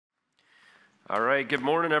All right, good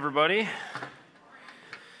morning, everybody.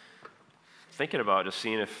 Thinking about just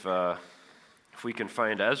seeing if we can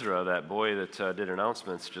find Ezra, that boy that did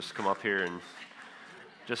announcements, just come up here and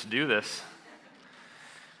just do this.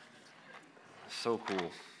 So cool.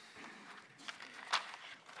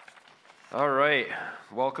 All right,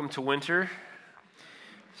 welcome to winter.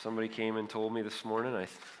 Somebody came and told me this morning. I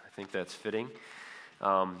think that's fitting.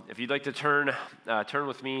 If you'd like to turn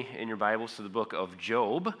with me in your Bibles to the book of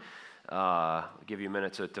Job. I'll give you a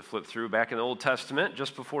minute to flip through. Back in the Old Testament,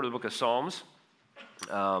 just before the book of Psalms,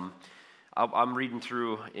 I'm reading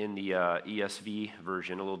through in the ESV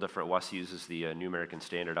version, a little different. Wes uses the New American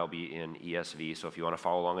Standard. I'll be in ESV, so if you want to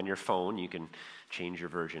follow along on your phone, you can change your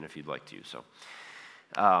version if you'd like to. So,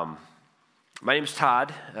 my name's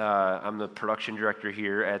Todd. I'm the production director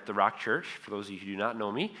here at the Rock Church. For those of you who do not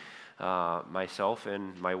know me, myself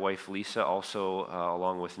and my wife Lisa, also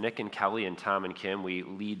along with Nick and Kelly and Tom and Kim, we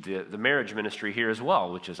lead the marriage ministry here as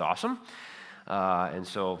well, which is awesome. And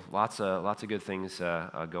so lots of good things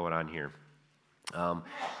going on here.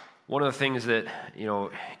 One of the things that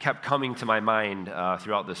kept coming to my mind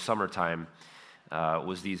throughout the summertime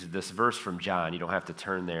was this verse from John. You don't have to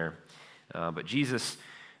turn there, but Jesus,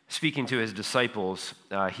 speaking to his disciples,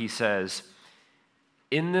 he says,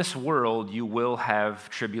 "In this world you will have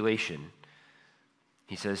tribulation."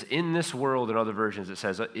 He says, "In this world," in other versions it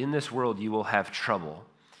says, "In this world you will have trouble."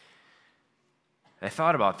 I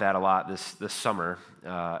thought about that a lot this summer,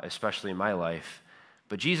 especially in my life.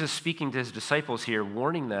 But Jesus, speaking to his disciples here,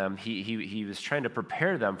 warning them, he was trying to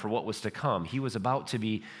prepare them for what was to come. He was about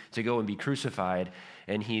to go and be crucified,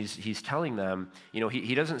 and he's telling them,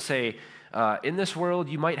 he doesn't say, in this world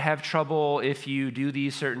you might have trouble if you do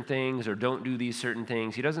these certain things or don't do these certain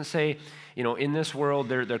things. He doesn't say, in this world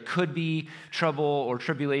there could be trouble or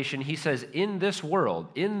tribulation. He says, in this world,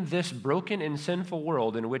 in this broken and sinful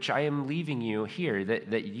world in which I am leaving you here,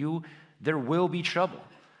 there will be trouble.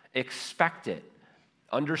 Expect it.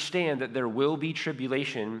 Understand that there will be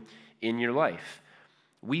tribulation in your life.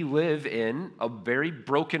 We live in a very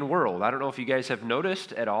broken world. I don't know if you guys have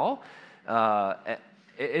noticed at all.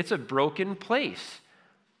 It's a broken place.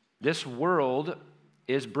 This world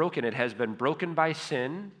is broken. It has been broken by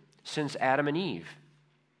sin since Adam and Eve.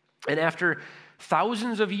 And after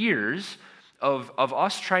thousands of years of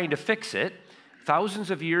us trying to fix it,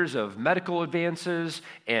 thousands of years of medical advances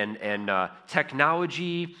and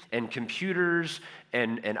technology and computers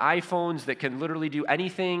and iPhones that can literally do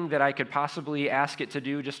anything that I could possibly ask it to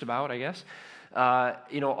do, just about, I guess.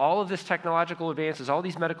 All of this technological advances, all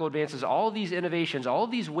these medical advances, all these innovations, all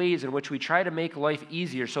these ways in which we try to make life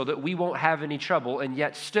easier so that we won't have any trouble, and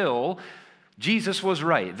yet still, Jesus was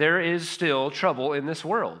right. There is still trouble in this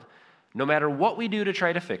world. No matter what we do to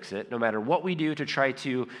try to fix it, no matter what we do to try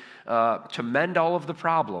to mend all of the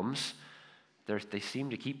problems, they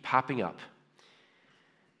seem to keep popping up,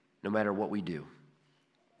 no matter what we do.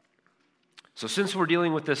 So since we're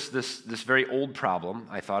dealing with this very old problem,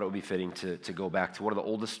 I thought it would be fitting to go back to one of the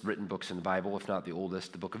oldest written books in the Bible, if not the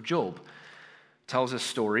oldest, the book of Job. It tells a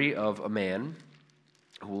story of a man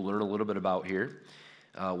who we'll learn a little bit about here.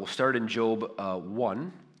 We'll start in Job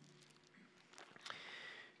 1.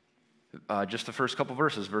 Just the first couple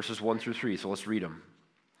verses 1 through 3, so let's read them.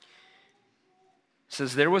 It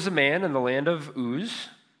says, "There was a man in the land of Uz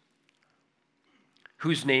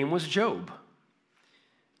whose name was Job.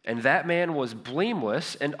 And that man was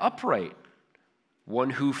blameless and upright, one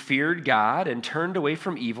who feared God and turned away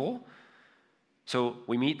from evil." So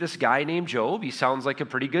we meet this guy named Job. He sounds like a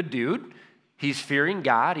pretty good dude. He's fearing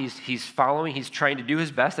God. He's following. He's trying to do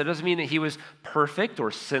his best. That doesn't mean that he was perfect or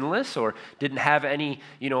sinless or didn't have any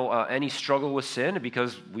struggle with sin,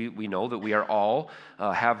 because we know that we are all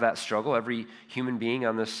have that struggle. Every human being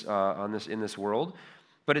in this world.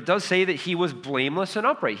 But it does say that he was blameless and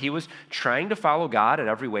upright. He was trying to follow God in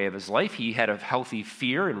every way of his life. He had a healthy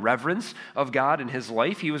fear and reverence of God in his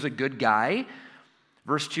life. He was a good guy.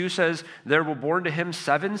 Verse 2 says, "There were born to him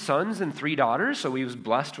 7 sons and 3 daughters." So he was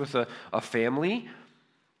blessed with a family.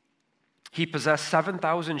 He possessed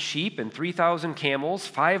 7,000 sheep and 3,000 camels,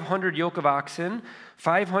 500 yoke of oxen,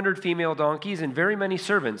 500 female donkeys, and very many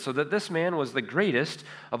servants, so that this man was the greatest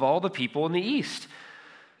of all the people in the East.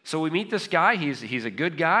 So we meet this guy. He's a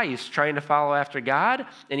good guy. He's trying to follow after God,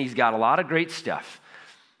 and he's got a lot of great stuff.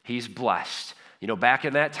 He's blessed. Back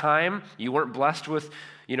in that time, you weren't blessed with,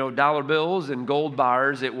 dollar bills and gold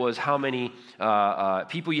bars. It was how many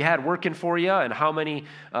people you had working for you and how many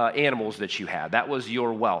animals that you had. That was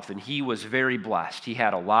your wealth, and he was very blessed. He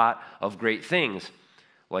had a lot of great things.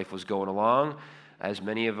 Life was going along, as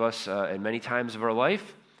many of us, in many times of our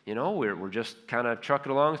life, We're just kind of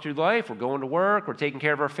trucking along through life. We're going to work. We're taking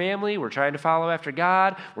care of our family. We're trying to follow after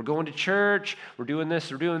God. We're going to church. We're doing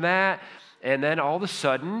this. We're doing that. And then all of a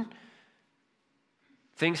sudden,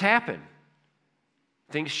 things happen.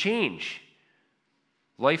 Things change.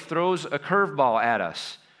 Life throws a curveball at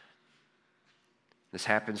us. This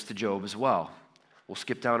happens to Job as well. We'll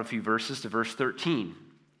skip down a few verses to verse 13.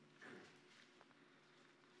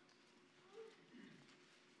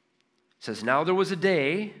 It says, "Now there was a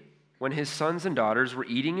day when his sons and daughters were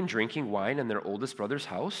eating and drinking wine in their oldest brother's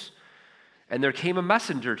house, and there came a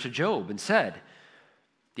messenger to Job and said,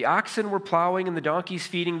 'The oxen were plowing and the donkeys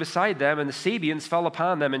feeding beside them, and the Sabeans fell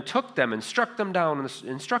upon them and took them and struck them down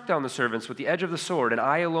and struck down the servants with the edge of the sword, and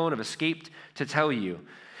I alone have escaped to tell you.'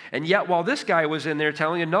 And yet while this guy was in there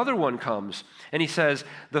telling, another one comes, and he says,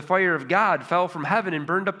 'The fire of God fell from heaven and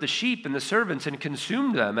burned up the sheep and the servants and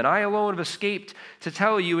consumed them, and I alone have escaped to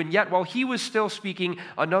tell you.' And yet while he was still speaking,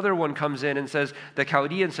 another one comes in and says, 'The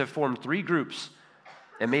Chaldeans have formed 3 groups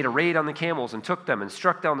and made a raid on the camels and took them and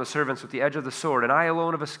struck down the servants with the edge of the sword, and I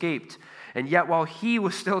alone have escaped.' And yet while he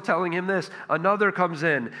was still telling him this, another comes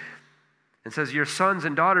in and says, 'Your sons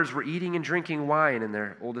and daughters were eating and drinking wine in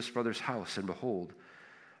their oldest brother's house, and behold,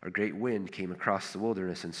 a great wind came across the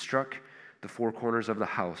wilderness and struck the 4 corners of the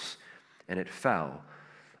house, and it fell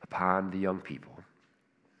upon the young people,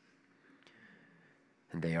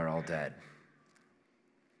 and they are all dead.'"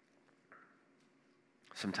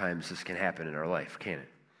 Sometimes this can happen in our life, can't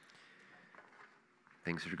it?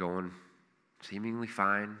 Things are going seemingly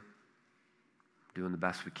fine, doing the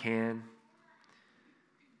best we can,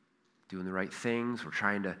 doing the right things. We're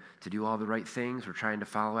trying to do all the right things. We're trying to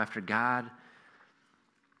follow after God.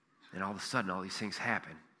 And all of a sudden, all these things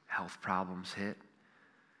happen. Health problems hit.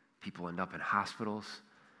 People end up in hospitals,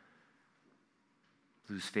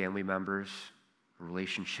 lose family members,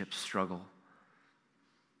 relationships struggle,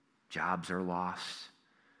 jobs are lost,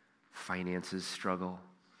 finances struggle.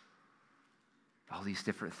 All these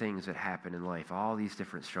different things that happen in life, all these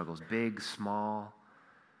different struggles, big, small.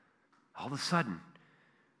 All of a sudden,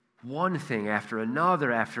 one thing after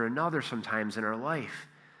another sometimes in our life.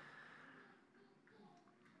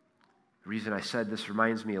 The reason I said this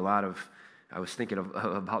reminds me a lot of, I was thinking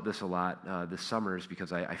about this a lot this summer, is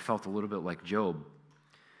because I felt a little bit like Job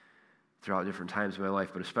throughout different times of my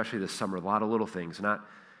life, but especially this summer, a lot of little things, not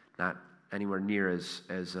anywhere near as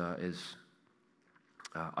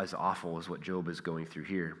awful as what Job is going through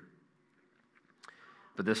here.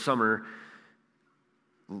 But this summer,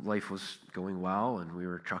 life was going well, and we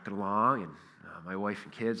were trucking along, and my wife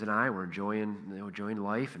and kids and I were enjoying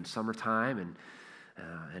life in summertime and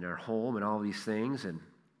in our home and all these things. And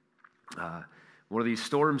one of these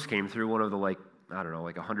storms came through, one of the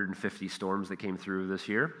 150 storms that came through this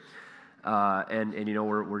year. And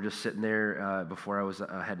we're just sitting there before I was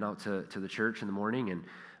heading out to the church in the morning, and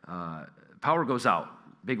power goes out.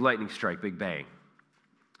 Big lightning strike, big bang.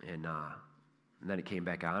 And then it came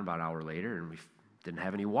back on about an hour later, and we didn't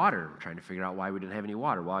have any water. We're trying to figure out why we didn't have any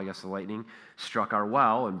water. Well, I guess the lightning struck our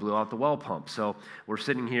well and blew out the well pump. So we're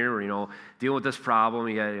sitting here, we're, dealing with this problem.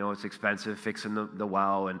 We got, it's expensive fixing the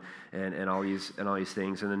well and all these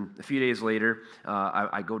things. And then a few days later,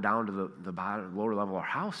 I go down to the lower level of our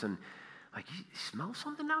house, and you smell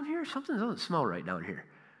something down here? Something doesn't smell right down here.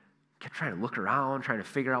 Kept trying to look around, trying to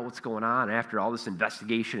figure out what's going on. And after all this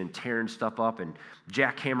investigation and tearing stuff up and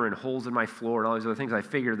jackhammering holes in my floor and all these other things, I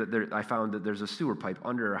found that there's a sewer pipe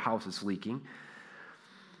under our house that's leaking,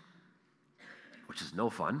 which is no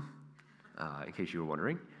fun, in case you were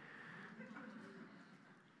wondering.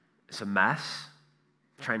 It's a mess.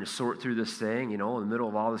 Trying to sort through this thing, in the middle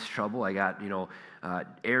of all this trouble. I got,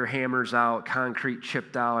 air hammers out, concrete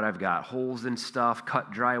chipped out. I've got holes in stuff,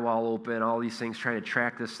 cut drywall open, all these things, trying to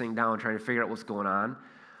track this thing down, trying to figure out what's going on.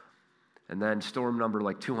 And then storm number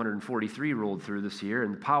 243 rolled through this year,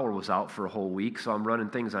 and the power was out for a whole week. So I'm running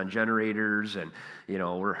things on generators, and,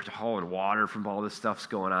 we're hauling water from all this stuff's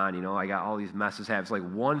going on. I got all these messes happening. It's like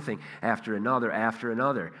one thing after another.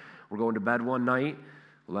 We're going to bed one night,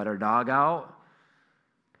 let our dog out.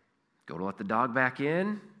 Go to let the dog back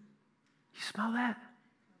in. You smell that?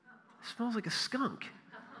 It smells like a skunk.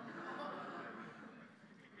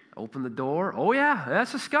 Open the door. Oh, yeah,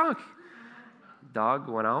 that's a skunk. Dog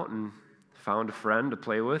went out and found a friend to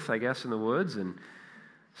play with, I guess, in the woods. And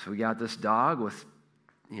so we got this dog with,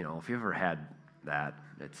 if you ever had that,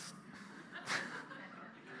 it's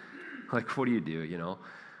what do you do,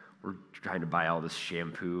 We're trying to buy all this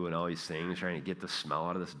shampoo and all these things, trying to get the smell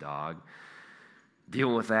out of this dog.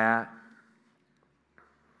 Dealing with that.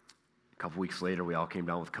 A couple weeks later, we all came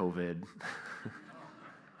down with COVID.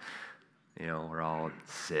 We're all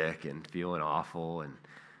sick and feeling awful, and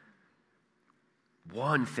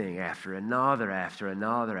one thing after another, after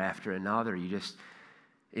another, after another. You just,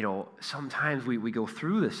 sometimes we go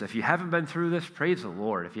through this. If you haven't been through this, praise the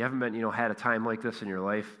Lord. If you haven't been, had a time like this in your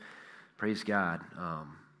life, praise God.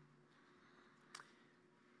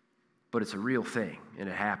 But it's a real thing, and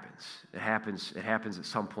it happens. It happens at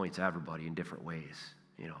some point to everybody in different ways.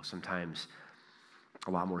 Sometimes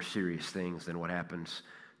a lot more serious things than what happens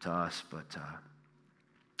to us, but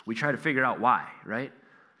we try to figure out why, right?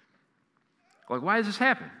 Like, why does this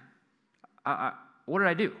happen? What did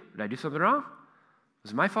I do? Did I do something wrong?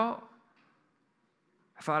 Was it my fault?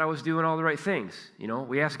 I thought I was doing all the right things.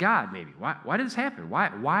 We ask God maybe, why did this happen?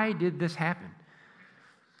 Why did this happen?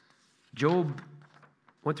 Job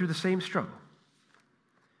went through the same struggle.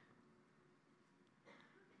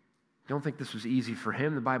 Don't think this was easy for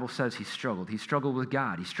him. The Bible says he struggled. He struggled with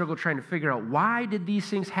God. He struggled trying to figure out, why did these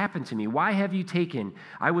things happen to me? Why have you taken?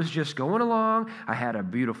 I was just going along. I had a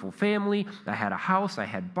beautiful family. I had a house. I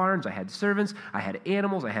had barns. I had servants. I had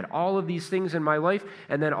animals. I had all of these things in my life.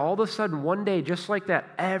 And then all of a sudden, one day, just like that,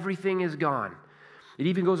 everything is gone. It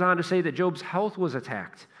even goes on to say that Job's health was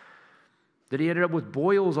attacked, that he ended up with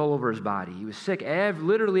boils all over his body. He was sick.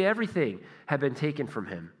 Literally everything had been taken from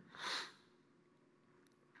him.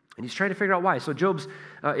 And he's trying to figure out why. So Job's,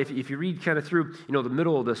 if you read kind of through, the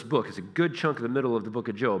middle of this book, it's a good chunk of the middle of the book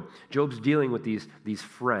of Job. Job's dealing with these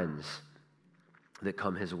friends that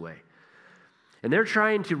come his way. And they're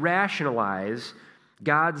trying to rationalize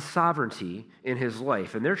God's sovereignty in his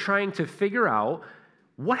life. And they're trying to figure out,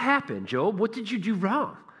 what happened, Job? What did you do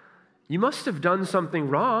wrong? You must have done something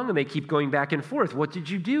wrong, and they keep going back and forth. What did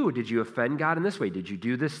you do? Did you offend God in this way? Did you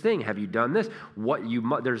do this thing? Have you done this?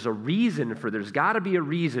 There's a reason there's got to be a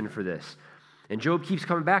reason for this. And Job keeps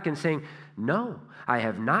coming back and saying, no, I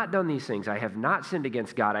have not done these things. I have not sinned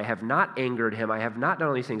against God. I have not angered him. I have not done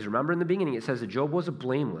all these things. Remember in the beginning, it says that Job was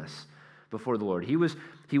blameless before the Lord. He was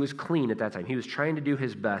clean at that time. He was trying to do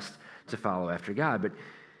his best to follow after God.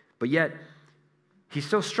 But yet, he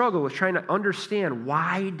still struggled with trying to understand,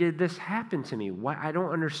 why did this happen to me? Why I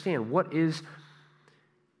don't understand. What is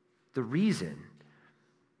the reason?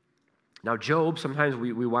 Now, Job, sometimes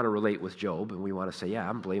we want to relate with Job, and we want to say, yeah,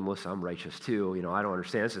 I'm blameless, I'm righteous too. I don't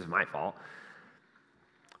understand, this is my fault.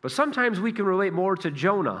 But sometimes we can relate more to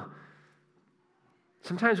Jonah.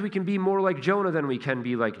 Sometimes we can be more like Jonah than we can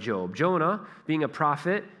be like Job. Jonah, being a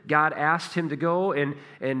prophet, God asked him to go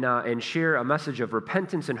and share a message of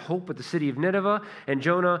repentance and hope with the city of Nineveh. And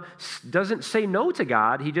Jonah doesn't say no to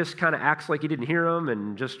God. He just kind of acts like he didn't hear him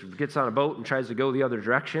and just gets on a boat and tries to go the other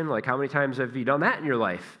direction. Like, how many times have you done that in your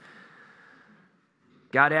life?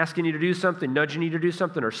 God asking you to do something, nudging you to do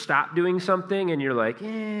something, or stop doing something, and you're like,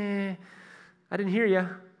 I didn't hear you.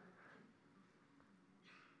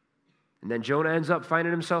 And then Jonah ends up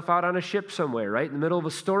finding himself out on a ship somewhere, right in the middle of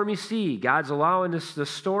a stormy sea. God's allowing the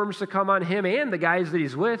storms to come on him and the guys that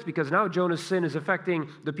he's with, because now Jonah's sin is affecting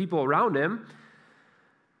the people around him.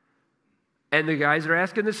 And the guys are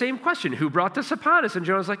asking the same question, who brought this upon us? And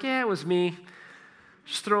Jonah's like, it was me.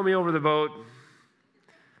 Just throw me over the boat.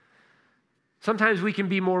 Sometimes we can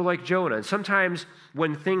be more like Jonah. And sometimes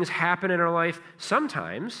when things happen in our life,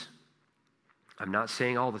 sometimes, I'm not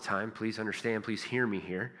saying all the time, please understand, please hear me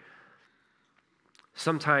here.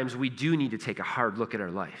 Sometimes we do need to take a hard look at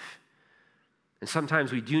our life. And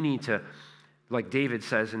sometimes we do need to, like David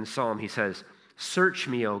says in the Psalm, he says, search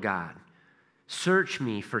me, O God. Search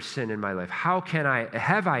me for sin in my life. Have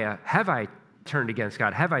I turned against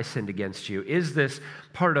God? Have I sinned against you? Is this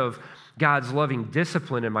part of God's loving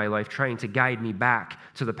discipline in my life, trying to guide me back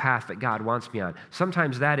to the path that God wants me on?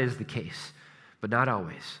 Sometimes that is the case, but not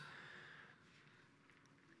always.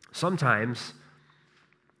 Sometimes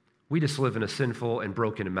we just live in a sinful and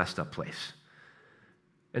broken and messed up place.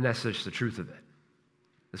 And that's just the truth of it.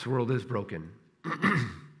 This world is broken.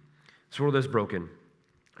 This world is broken.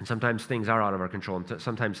 And sometimes things are out of our control, and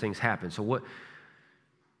sometimes things happen. So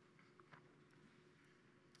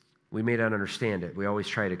we may not understand it. We always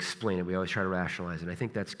try to explain it. We always try to rationalize it. And I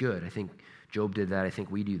think that's good. I think Job did that. I think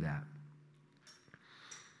we do that.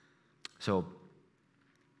 So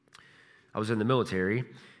I was in the military,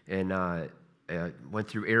 and went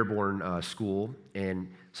through airborne school, and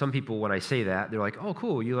some people, when I say that, they're like, oh,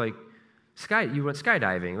 cool, you went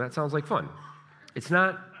skydiving. That sounds like fun. It's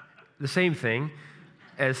not the same thing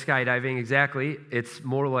as skydiving exactly. It's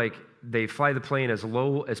more like they fly the plane as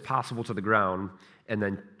low as possible to the ground and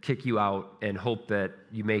then kick you out and hope that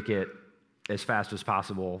you make it as fast as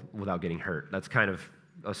possible without getting hurt. That's kind of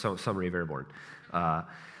a summary of airborne.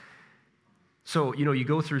 So, you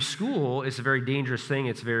go through school, it's a very dangerous thing.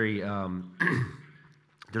 It's very,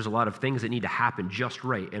 there's a lot of things that need to happen just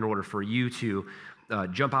right in order for you to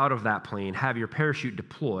jump out of that plane, have your parachute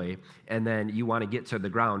deploy, and then you want to get to the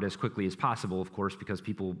ground as quickly as possible, of course, because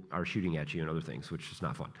people are shooting at you and other things, which is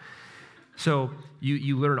not fun. So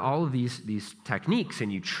you learn all of these techniques,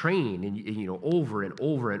 and you train, and over and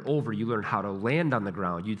over and over, you learn how to land on the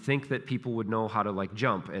ground. You'd think that people would know how to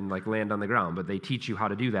jump and land on the ground, but they teach you how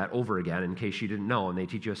to do that over again in case you didn't know, and they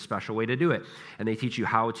teach you a special way to do it. And they teach you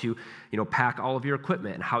how to pack all of your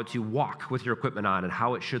equipment, and how to walk with your equipment on, and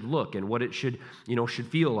how it should look, and what it should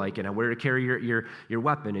feel like, and where to carry your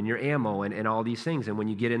weapon and your ammo, and all these things. And when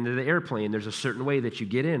you get into the airplane, there's a certain way that you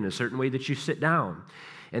get in, a certain way that you sit down.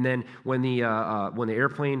 And then when the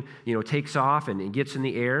airplane takes off and it gets in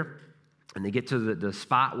the air, and they get to the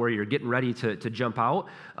spot where you're getting ready to jump out,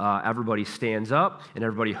 everybody stands up, and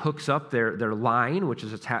everybody hooks up their line, which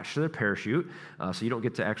is attached to their parachute. So you don't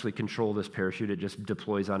get to actually control this parachute. It just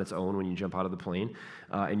deploys on its own when you jump out of the plane.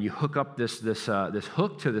 And you hook up this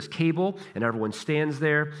hook to this cable, and everyone stands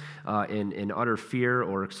there in utter fear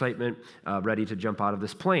or excitement, ready to jump out of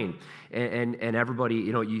this plane. And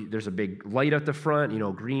everybody, there's a big light at the front,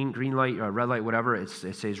 green light, red light, whatever. It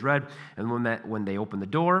says red. And when they open the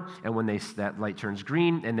door, and when that light turns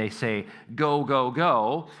green, and they say, "Go, go,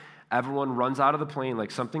 go," everyone runs out of the plane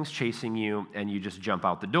like something's chasing you, and you just jump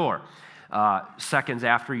out the door. Seconds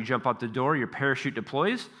after you jump out the door, your parachute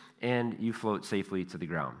deploys, and you float safely to the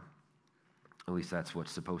ground. At least that's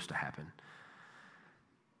what's supposed to happen.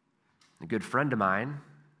 A good friend of mine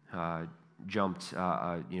jumped,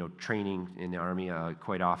 training in the Army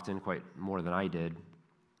quite often, quite more than I did.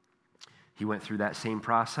 He went through that same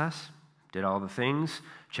process, did all the things,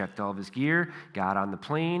 checked all of his gear, got on the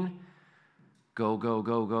plane, go, go,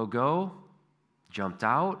 go, go, go, jumped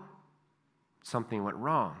out. Something went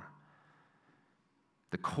wrong.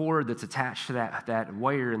 The cord that's attached to that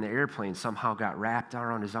wire in the airplane somehow got wrapped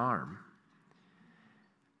around his arm.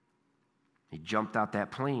 He jumped out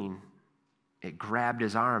that plane. It grabbed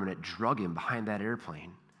his arm, and it drug him behind that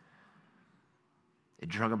airplane. It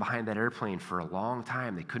drug him behind that airplane for a long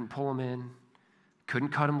time. They couldn't pull him in, couldn't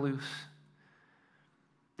cut him loose.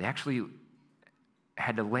 They actually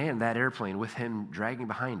had to land that airplane with him dragging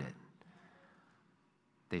behind it.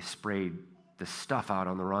 They sprayed the stuff out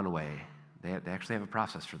on the runway. They actually have a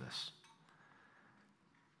process for this.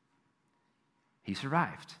 He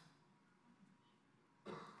survived.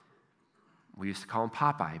 We used to call him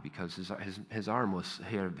Popeye because his arm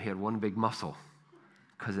he had one big muscle,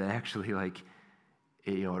 because it actually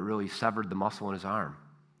it really severed the muscle in his arm.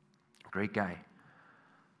 Great guy.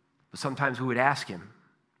 But sometimes we would ask him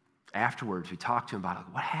afterwards. We talked to him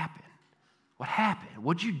about what happened. What happened?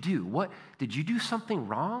 What'd you do? Did you do something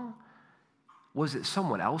wrong? Was it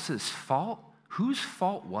someone else's fault? Whose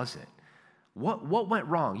fault was it? What went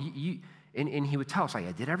wrong? And he would tell us,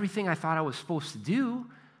 I did everything I thought I was supposed to do.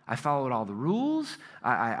 I followed all the rules.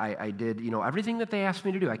 I did, everything that they asked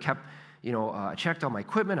me to do. I kept, checked all my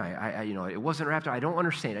equipment. It wasn't wrapped up. I don't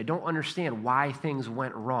understand. I don't understand why things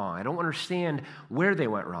went wrong. I don't understand where they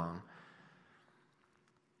went wrong.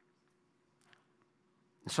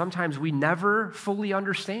 And sometimes we never fully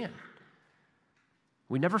understand.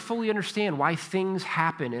 We never fully understand why things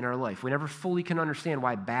happen in our life. We never fully can understand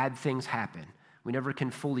why bad things happen. We never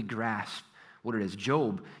can fully grasp what it is.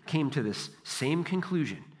 Job came to this same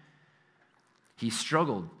conclusion. He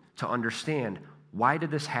struggled to understand, why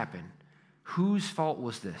did this happen? Whose fault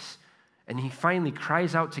was this? And he finally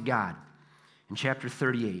cries out to God in chapter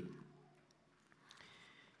 38.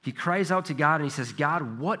 He cries out to God and he says,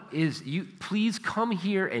 God, please come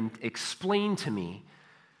here and explain to me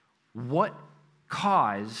what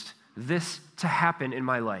caused this to happen in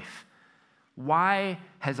my life. Why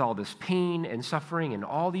has all this pain and suffering and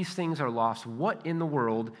all these things are lost? What in the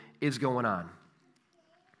world is going on?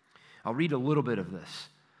 I'll read a little bit of this.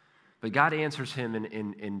 But God answers him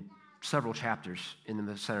in several chapters in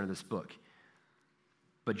the center of this book.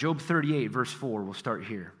 But Job 38, verse 4, we'll start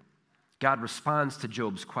here. God responds to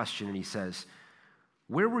Job's question and he says,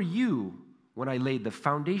 where were you when I laid the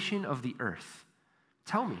foundation of the earth?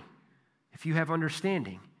 Tell me, if you have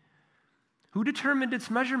understanding. Who determined its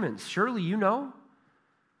measurements? Surely you know.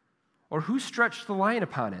 Or who stretched the line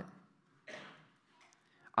upon it?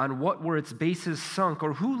 On what were its bases sunk?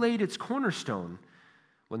 Or who laid its cornerstone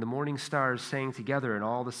when the morning stars sang together and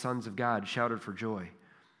all the sons of God shouted for joy?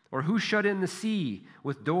 Or who shut in the sea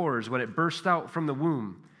with doors when it burst out from the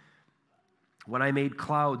womb? When I made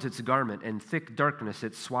clouds its garment and thick darkness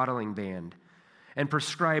its swaddling band, and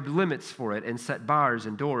prescribed limits for it and set bars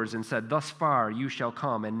and doors and said, thus far you shall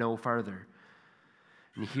come and no farther.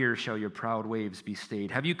 And here shall your proud waves be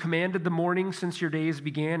stayed. Have you commanded the morning since your days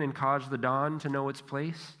began and caused the dawn to know its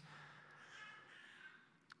place?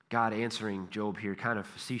 God answering Job here kind of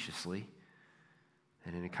facetiously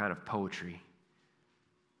and in a kind of poetry.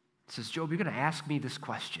 It says, Job, you're going to ask me this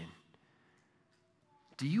question.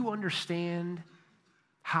 Do you understand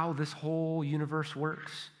how this whole universe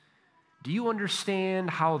works? Do you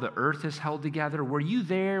understand how the earth is held together? Were you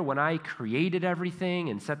there when I created everything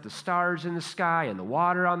and set the stars in the sky and the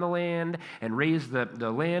water on the land and raised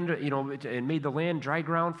the land, and made the land dry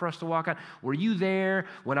ground for us to walk on? Were you there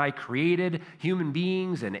when I created human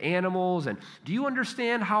beings and animals? And do you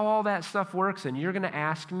understand how all that stuff works? And you're going to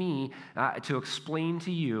ask me to explain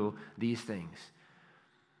to you these things.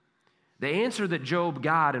 The answer that Job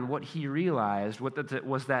got and what he realized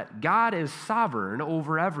was that God is sovereign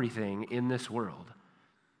over everything in this world.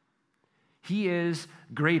 He is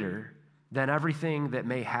greater than everything that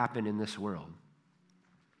may happen in this world.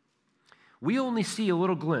 We only see a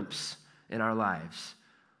little glimpse in our lives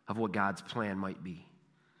of what God's plan might be.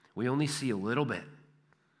 We only see a little bit.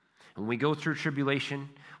 When we go through tribulation,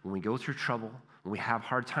 when we go through trouble, when we have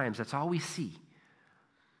hard times, that's all we see.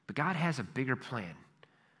 But God has a bigger plan.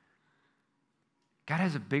 God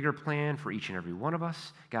has a bigger plan for each and every one of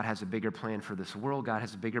us. God has a bigger plan for this world. God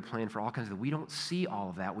has a bigger plan for all kinds of. We don't see all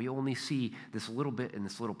of that. We only see this little bit in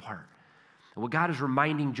this little part. And what God is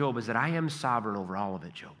reminding Job is that I am sovereign over all of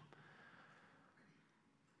it, Job.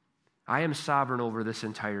 I am sovereign over this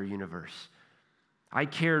entire universe. I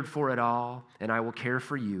cared for it all, and I will care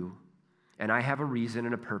for you, and I have a reason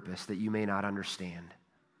and a purpose that you may not understand.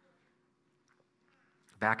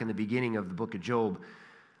 Back in the beginning of the book of Job,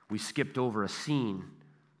 we skipped over a scene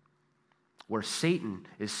where Satan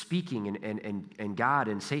is speaking and God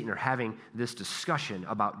and Satan are having this discussion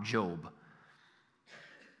about Job.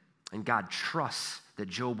 And God trusts that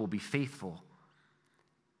Job will be faithful.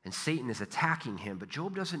 And Satan is attacking him, but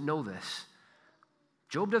Job doesn't know this.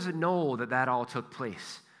 Job doesn't know that all took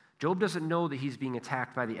place. Job doesn't know that he's being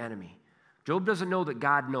attacked by the enemy. Job doesn't know that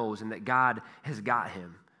God knows and that God has got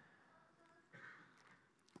him.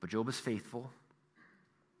 But Job is faithful.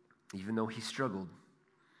 Even though he struggled.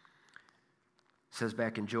 It says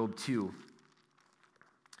back in Job 2,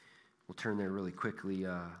 we'll turn there really quickly,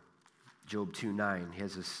 Job 2:9. He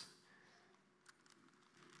has this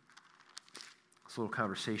little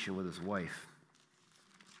conversation with his wife.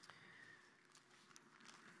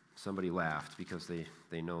 Somebody laughed because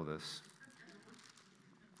they know this.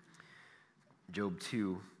 Job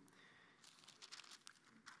 2,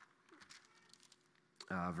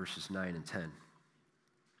 verses 9 and 10.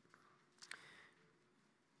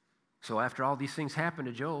 So after all these things happened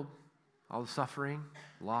to Job, all the suffering,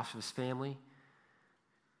 loss of his family,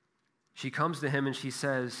 she comes to him and she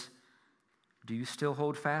says, do you still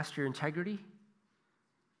hold fast your integrity?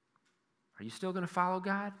 Are you still going to follow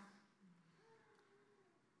God?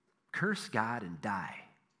 Curse God and die.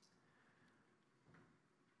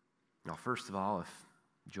 Now, first of all, if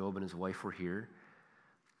Job and his wife were here,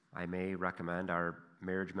 I may recommend our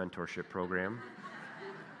marriage mentorship program,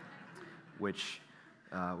 which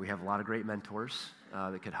we have a lot of great mentors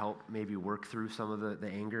that could help maybe work through some of the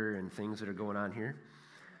anger and things that are going on here.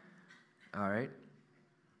 All right?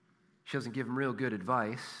 She doesn't give him real good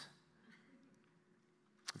advice.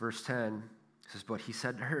 Verse 10 says, but he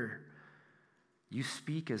said to her, you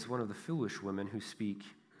speak as one of the foolish women who speak.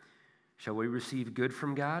 Shall we receive good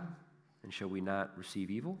from God, and shall we not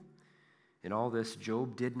receive evil? In all this,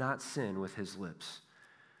 Job did not sin with his lips.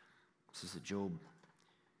 This is that Job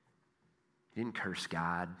didn't curse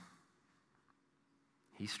God.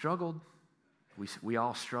 He struggled. We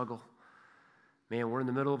all struggle. Man, we're in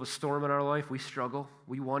the middle of a storm in our life. We struggle.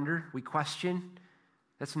 We wonder. We question.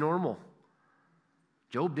 That's normal.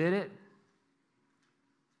 Job did it.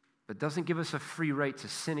 But doesn't give us a free right to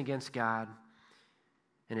sin against God.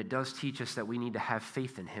 And it does teach us that we need to have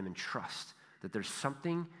faith in him and trust that there's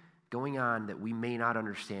something going on that we may not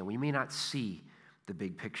understand. We may not see the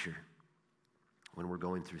big picture when we're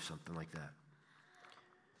going through something like that.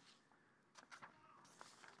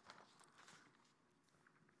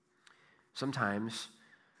 Sometimes,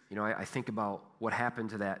 I think about what happened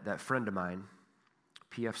to that friend of mine,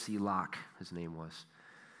 PFC Locke, his name was.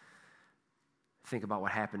 I think about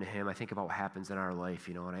what happened to him. I think about what happens in our life,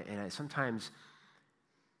 and sometimes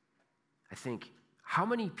I think, how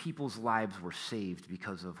many people's lives were saved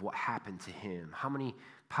because of what happened to him? How many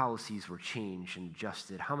policies were changed and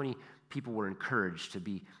adjusted? How many people were encouraged to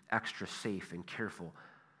be extra safe and careful?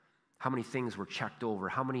 How many things were checked over?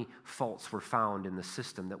 How many faults were found in the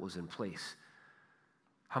system that was in place?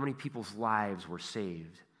 How many people's lives were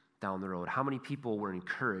saved down the road? How many people were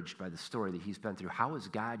encouraged by the story that he's been through? How is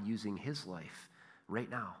God using his life right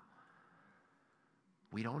now?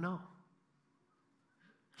 We don't know.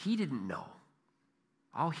 He didn't know.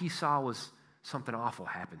 all he saw was something awful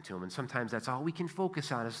happen to him. And sometimes that's all we can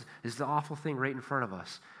focus on is the awful thing right in front of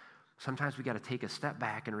us. Sometimes we got to take a step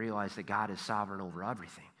back and realize that God is sovereign over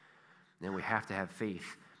everything. And then we have to have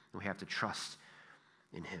faith, and we have to trust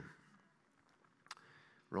in him.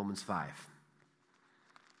 Romans 5.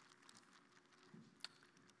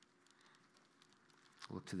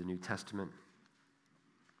 Look to the New Testament.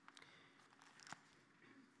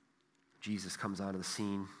 Jesus comes onto the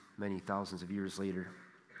scene many thousands of years later.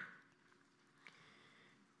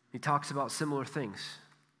 He talks about similar things.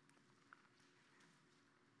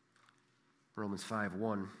 Romans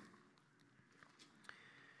 5:1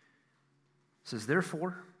 says,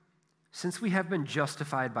 "Therefore, since we have been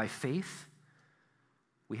justified by faith,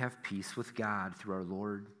 we have peace with God through our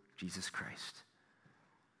Lord Jesus Christ.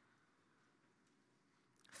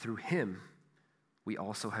 Through him, we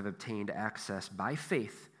also have obtained access by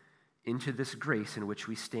faith into this grace in which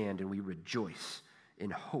we stand, and we rejoice in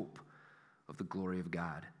hope of the glory of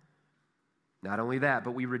God. Not only that,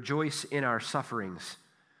 but we rejoice in our sufferings,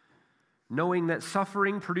 knowing that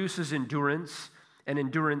suffering produces endurance, and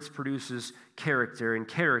endurance produces character, and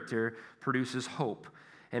character produces hope.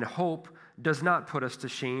 And hope does not put us to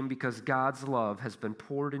shame, because God's love has been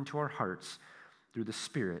poured into our hearts through the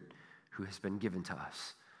Spirit who has been given to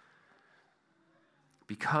us."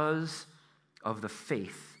 Because of the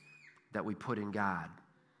faith that we put in God,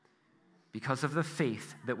 because of the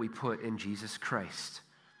faith that we put in Jesus Christ,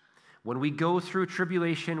 when we go through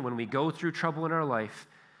tribulation, when we go through trouble in our life,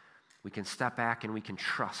 we can step back and we can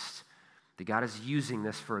trust that God is using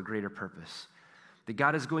this for a greater purpose, that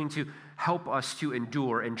God is going to help us to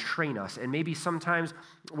endure and train us. And maybe sometimes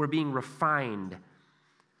we're being refined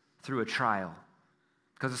through a trial,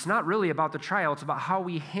 because it's not really about the trial, it's about how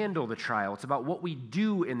we handle the trial. It's about what we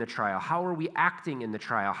do in the trial. How are we acting in the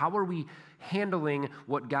trial? How are we handling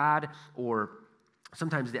what God or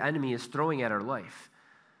sometimes the enemy is throwing at our life?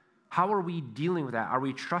 How are we dealing with that? Are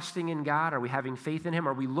we trusting in God? Are we having faith in him?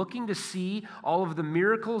 Are we looking to see all of the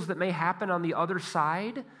miracles that may happen on the other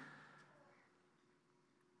side? It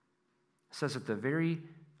says at the very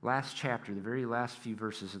last chapter, the very last few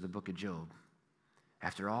verses of the book of Job,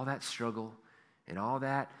 after all that struggle and all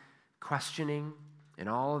that questioning and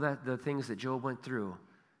all of that, the things that Job went through,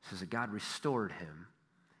 it says that God restored him.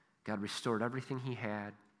 God restored everything he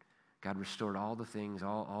had. God restored all the things,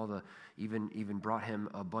 all the, even brought him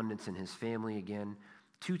abundance in his family again,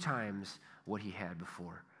 2 times what he had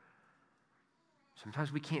before.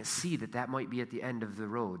 Sometimes we can't see that might be at the end of the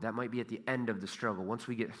road. That might be at the end of the struggle. Once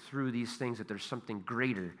we get through these things, that there's something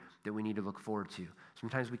greater that we need to look forward to.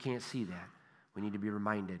 Sometimes we can't see that. We need to be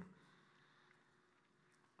reminded.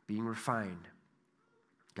 Being refined.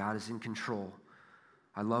 God is in control.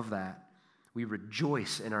 I love that. We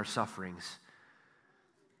rejoice in our sufferings.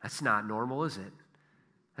 That's not normal, is it?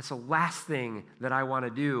 That's the last thing that I want to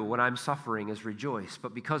do when I'm suffering is rejoice.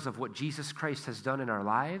 But because of what Jesus Christ has done in our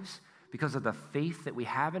lives, because of the faith that we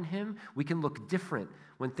have in him, we can look different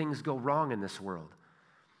when things go wrong in this world.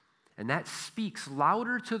 And that speaks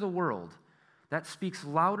louder to the world. That speaks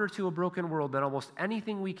louder to a broken world than almost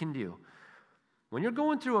anything we can do. When you're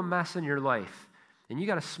going through a mess in your life and you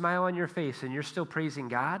got a smile on your face and you're still praising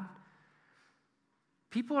God,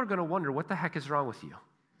 people are going to wonder, what the heck is wrong with you?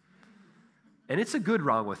 And it's a good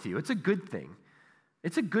wrong with you. It's a good thing.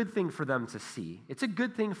 It's a good thing for them to see. It's a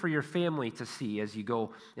good thing for your family to see as you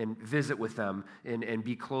go and visit with them and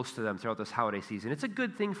be close to them throughout this holiday season. It's a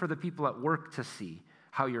good thing for the people at work to see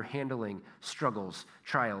how you're handling struggles,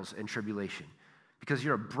 trials, and tribulation, because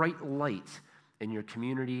you're a bright light in your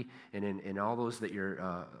community and in all those that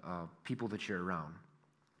you're people that you're around.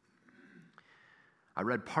 I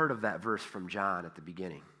read part of that verse from John at the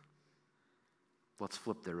beginning. Let's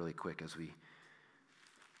flip there really quick as we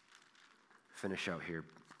finish out here.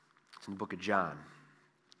 It's in the book of John.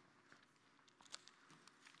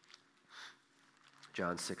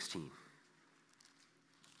 John 16.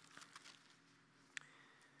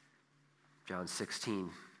 John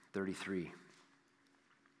 16:33.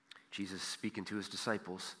 Jesus is speaking to his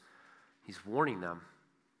disciples. He's warning them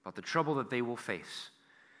about the trouble that they will face.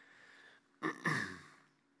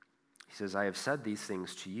 He says, "I have said these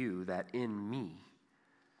things to you that in me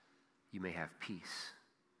you may have peace.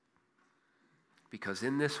 Because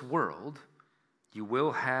in this world you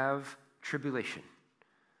will have tribulation.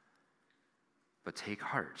 But take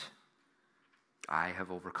heart. I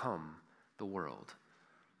have overcome the world."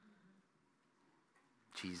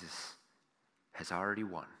 Jesus has already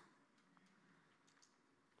won.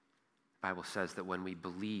 The Bible says that when we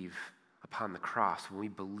believe upon the cross, when we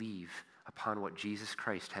believe upon what Jesus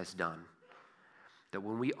Christ has done, that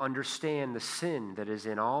when we understand the sin that is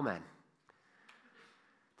in all men,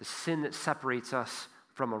 the sin that separates us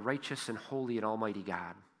from a righteous and holy and almighty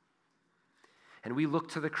God. And we look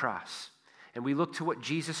to the cross, and we look to what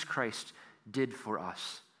Jesus Christ did for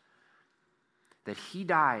us, that he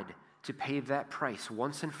died to pay that price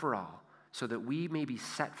once and for all, so that we may be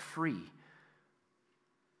set free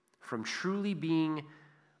from truly being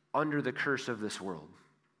under the curse of this world.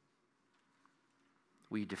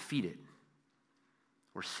 We defeat it.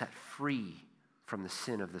 We're set free from the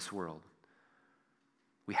sin of this world.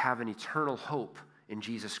 We have an eternal hope in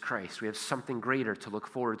Jesus Christ. We have something greater to look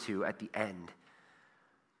forward to at the end,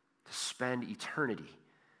 to spend eternity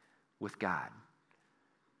with God.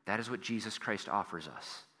 That is what Jesus Christ offers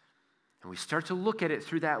us. And we start to look at it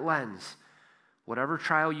through that lens. Whatever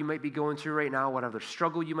trial you might be going through right now, whatever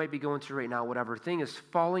struggle you might be going through right now, whatever thing is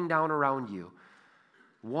falling down around you,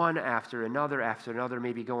 one after another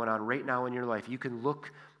may be going on right now in your life, you can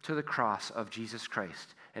look to the cross of Jesus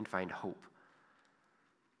Christ and find hope.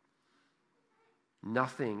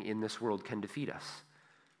 Nothing in this world can defeat us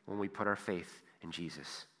when we put our faith in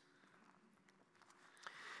Jesus.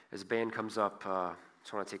 As the band comes up, I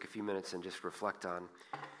just want to take a few minutes and just reflect on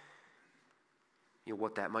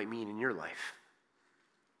what that might mean in your life.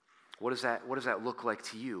 What does that look like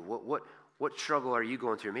to you? What struggle are you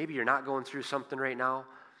going through? Maybe you're not going through something right now.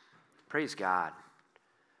 Praise God.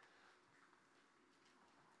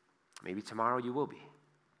 Maybe tomorrow you will be.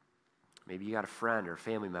 Maybe you got a friend or a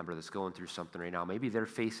family member that's going through something right now. Maybe they're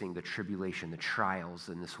facing the tribulation, the trials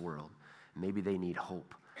in this world. Maybe they need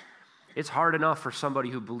hope. It's hard enough for somebody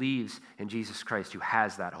who believes in Jesus Christ, who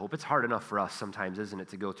has that hope. It's hard enough for us sometimes, isn't it,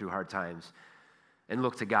 to go through hard times and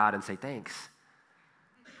look to God and say, thanks.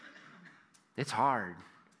 It's hard.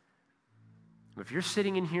 If you're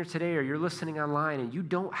sitting in here today or you're listening online and you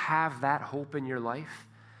don't have that hope in your life,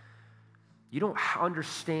 you don't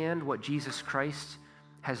understand what Jesus Christ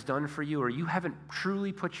has done for you, or you haven't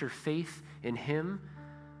truly put your faith in him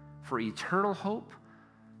for eternal hope,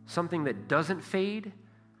 something that doesn't fade,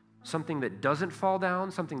 something that doesn't fall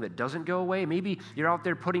down, something that doesn't go away. Maybe you're out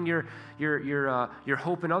there putting your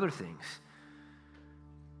hope in other things.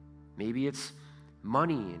 Maybe it's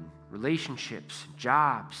money and relationships,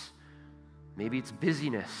 jobs. Maybe it's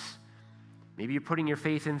busyness. Maybe you're putting your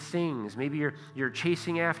faith in things. Maybe you're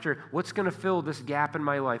chasing after what's going to fill this gap in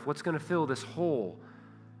my life. What's going to fill this hole?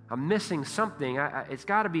 I'm missing something. It's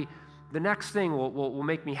got to be the next thing will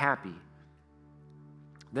make me happy.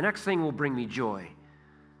 The next thing will bring me joy.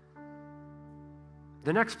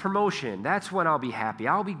 The next promotion, that's when I'll be happy.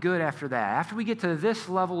 I'll be good after that. After we get to this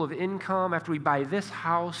level of income, after we buy this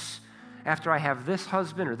house, after I have this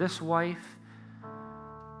husband or this wife,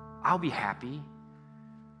 I'll be happy.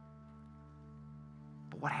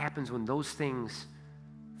 But what happens when those things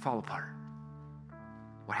fall apart?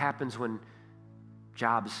 What happens when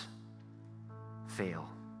jobs fail,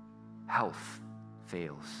 health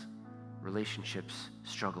fails, relationships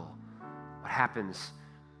struggle? What happens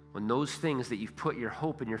when those things that you've put your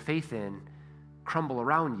hope and your faith in crumble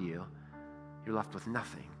around you? You're left with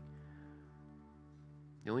nothing.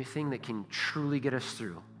 The only thing that can truly get us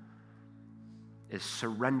through is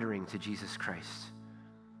surrendering to Jesus Christ.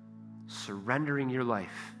 Surrendering your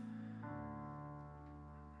life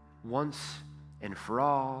once and for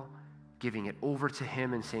all, giving it over to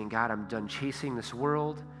him and saying, God, I'm done chasing this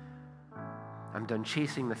world. I'm done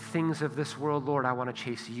chasing the things of this world. Lord, I want to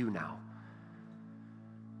chase you now.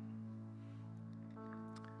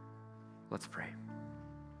 Let's pray.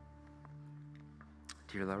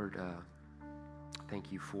 Dear Lord,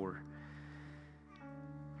 thank you for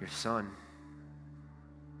your Son.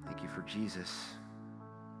 Thank you for Jesus,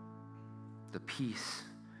 the peace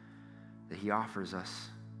that he offers us,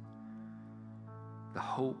 the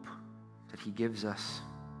hope that he gives us.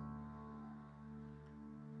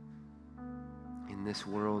 In this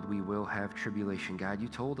world we will have tribulation. God, you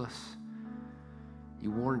told us. You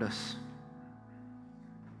warned us.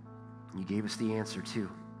 You gave us the answer too.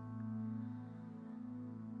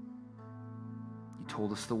 You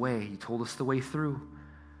told us the way. You told us the way through.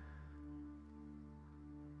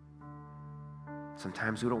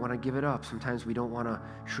 Sometimes we don't want to give it up. Sometimes we don't want to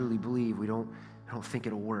truly believe. We don't think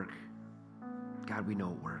it'll work. God, we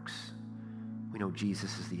know it works. We know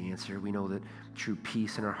Jesus is the answer. We know that true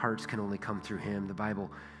peace in our hearts can only come through him. The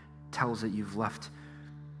Bible tells that you've left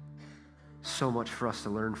so much for us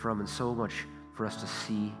to learn from and so much for us to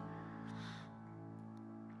see.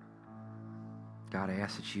 God, I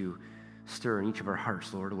ask that you stir in each of our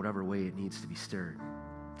hearts, Lord, whatever way it needs to be stirred.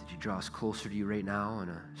 That you draw us closer to you right now in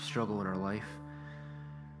a struggle in our life.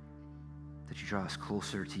 That you draw us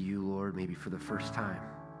closer to you, Lord, maybe for the first time.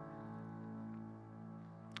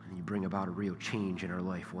 And you bring about a real change in our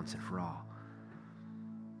life once and for all.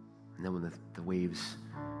 And then when the waves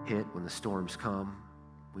hit, when the storms come,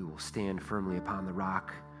 we will stand firmly upon the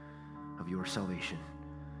rock of your salvation.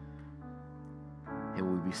 And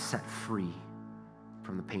we will be set free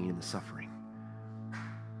from the pain and the suffering.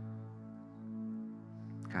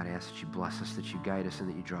 God, I ask that you bless us, that you guide us, and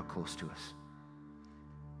that you draw close to us.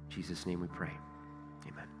 In Jesus' name we pray.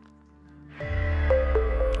 Amen.